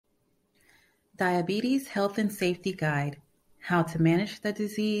Diabetes Health and Safety Guide: How to Manage the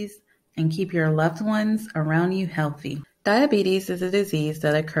Disease and Keep Your Loved Ones Around You Healthy. Diabetes is a disease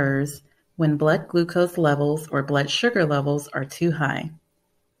that occurs when blood glucose levels or blood sugar levels are too high.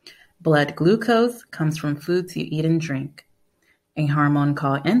 Blood glucose comes from foods you eat and drink. A hormone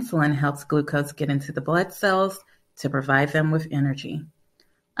called insulin helps glucose get into the blood cells to provide them with energy.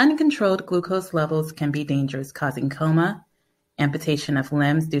 Uncontrolled glucose levels can be dangerous, causing coma, amputation of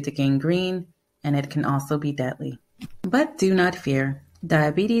limbs due to gangrene, and it can also be deadly. But do not fear,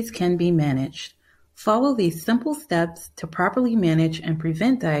 diabetes can be managed. Follow these simple steps to properly manage and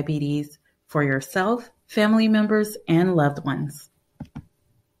prevent diabetes for yourself, family members, and loved ones.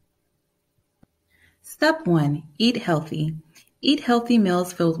 Step 1. Eat healthy. Eat healthy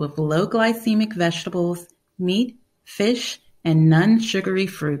meals filled with low glycemic vegetables, meat, fish, and non-sugary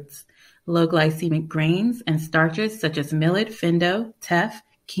fruits. Low glycemic grains and starches such as millet, findo, teff,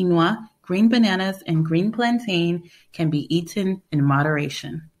 quinoa, green bananas, and green plantain can be eaten in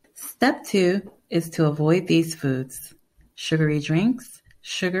moderation. Step 2 is to avoid these foods: sugary drinks,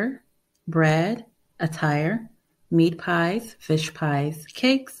 sugar, bread, attire, meat pies, fish pies,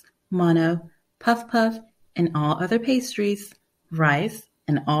 cakes, mono, puff, and all other pastries, rice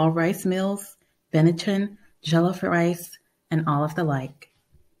and all rice meals, Benetton, jollof rice, and all of the like.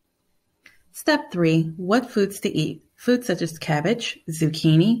 Step 3. What foods to eat? Foods such as cabbage,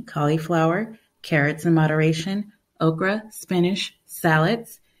 zucchini, cauliflower, carrots in moderation, okra, spinach,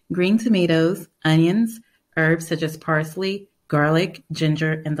 salads, green tomatoes, onions, herbs such as parsley, garlic,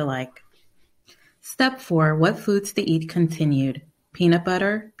 ginger, and the like. Step 4. What foods to eat continued? Peanut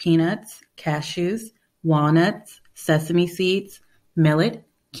butter, peanuts, cashews, walnuts, sesame seeds, millet,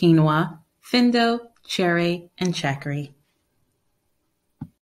 quinoa, findo, cherry, and chicory.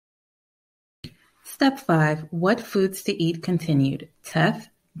 Step 5. What foods to eat continued? Teff,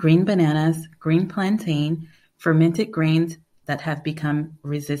 green bananas, green plantain, fermented grains that have become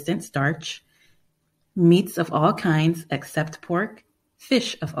resistant starch, meats of all kinds except pork,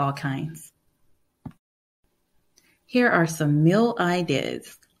 fish of all kinds. Here are some meal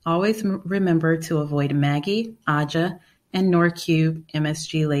ideas. Always remember to avoid Maggi, Aja, and Knorr Cube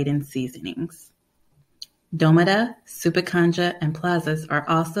MSG-laden seasonings. Domada, Supakanja, and plazas are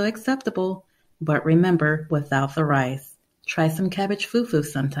also acceptable, but remember, without the rice. Try some cabbage fufu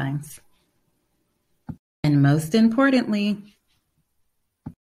sometimes. And most importantly,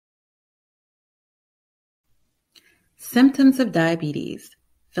 symptoms of diabetes: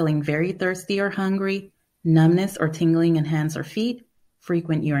 feeling very thirsty or hungry, numbness or tingling in hands or feet,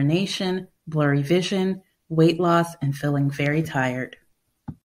 frequent urination, blurry vision, weight loss, and feeling very tired.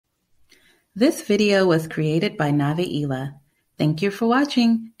 This video was created by Naveila. Thank you for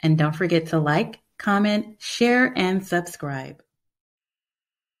watching, and don't forget to like, comment, share, and subscribe.